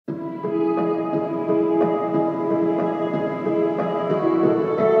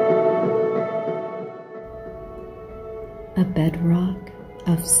bedrock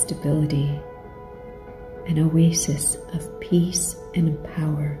of stability, an oasis of peace and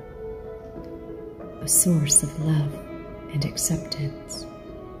power, a source of love and acceptance,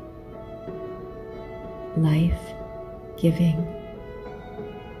 life-giving,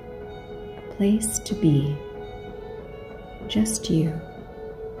 a place to be, just you,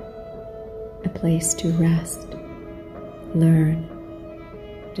 a place to rest, learn,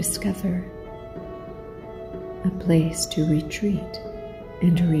 discover, a place to retreat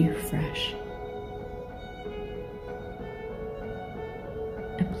and refresh,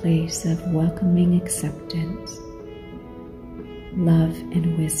 a place of welcoming acceptance, love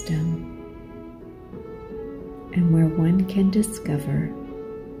and wisdom, and where one can discover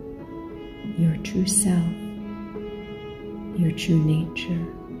your true self, your true nature,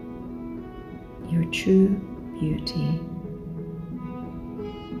 your true beauty,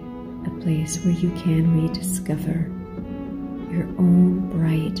 a place where you can rediscover your own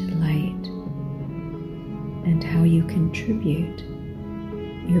bright light and how you contribute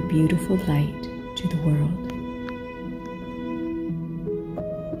your beautiful light to the world.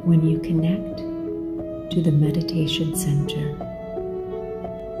 When you connect to the meditation center,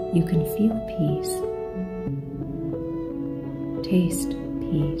 you can feel peace, taste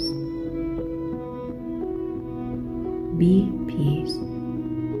peace, be peace,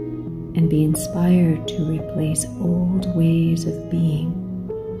 and be inspired to replace old ways of being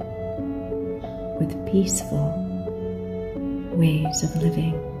with peaceful ways of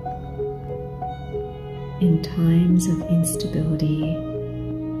living. In times of instability,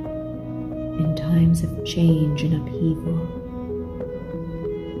 in times of change and upheaval,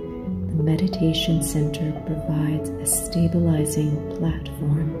 the meditation center provides a stabilizing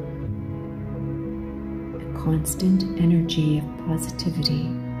platform, a constant energy of positivity,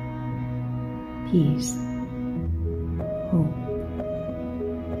 peace, hope,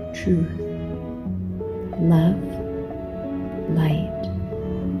 truth, love, light,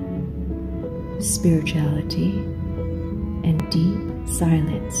 spirituality, and deep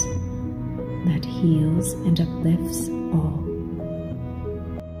silence that heals and uplifts all.